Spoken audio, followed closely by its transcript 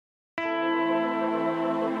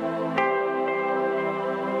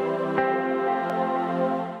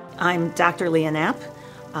I'm Dr. Leah Knapp.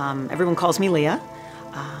 Everyone calls me Leah.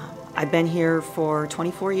 I've been here for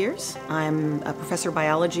 24 years. I'm a professor of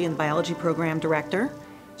biology and biology program director.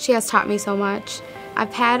 She has taught me so much.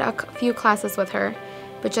 I've had a few classes with her,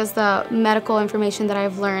 but just the medical information that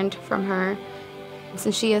I've learned from her,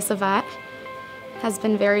 since she is a vet, has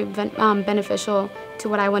been very beneficial to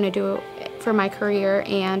what I want to do for my career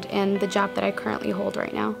and in the job that I currently hold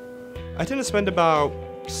right now. I tend to spend about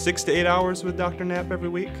 6 to 8 hours with Dr. Knapp every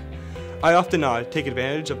week. I often take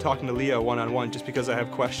advantage of talking to Leah one-on-one just because I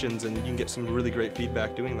have questions and you can get some really great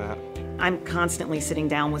feedback doing that. I'm constantly sitting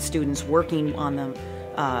down with students working on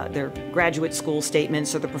their graduate school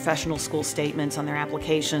statements or the professional school statements on their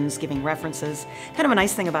applications, giving references. Kind of a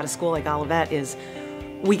nice thing about a school like Olivet is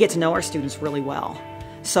we get to know our students really well.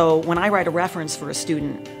 So when I write a reference for a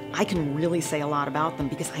student, I can really say a lot about them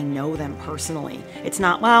because I know them personally. It's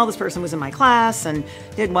not, well, this person was in my class and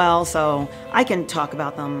did well, so I can talk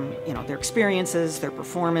about them, their experiences, their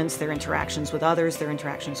performance, their interactions with others, their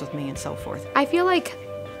interactions with me, and so forth. I feel like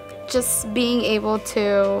just being able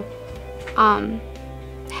to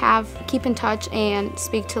keep in touch and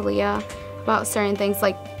speak to Leah about certain things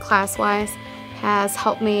like class-wise has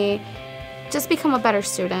helped me just become a better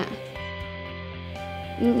student.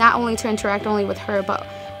 Not only to interact only with her, but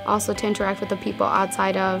also to interact with the people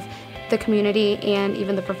outside of the community and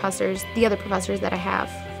even the other professors that I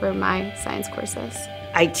have for my science courses.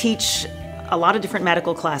 I teach a lot of different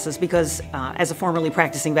medical classes because as a formerly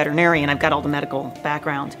practicing veterinarian, I've got all the medical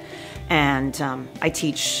background. And I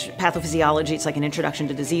teach pathophysiology, it's like an introduction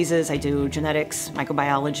to diseases. I do genetics,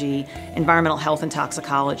 microbiology, environmental health and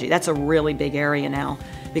toxicology. That's a really big area now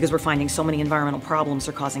because we're finding so many environmental problems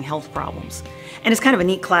are causing health problems. And it's kind of a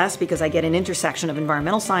neat class because I get an intersection of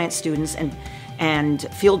environmental science students and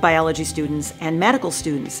field biology students and medical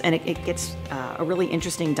students. And it gets a really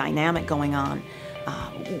interesting dynamic going on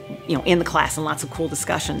in the class and lots of cool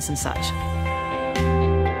discussions and such.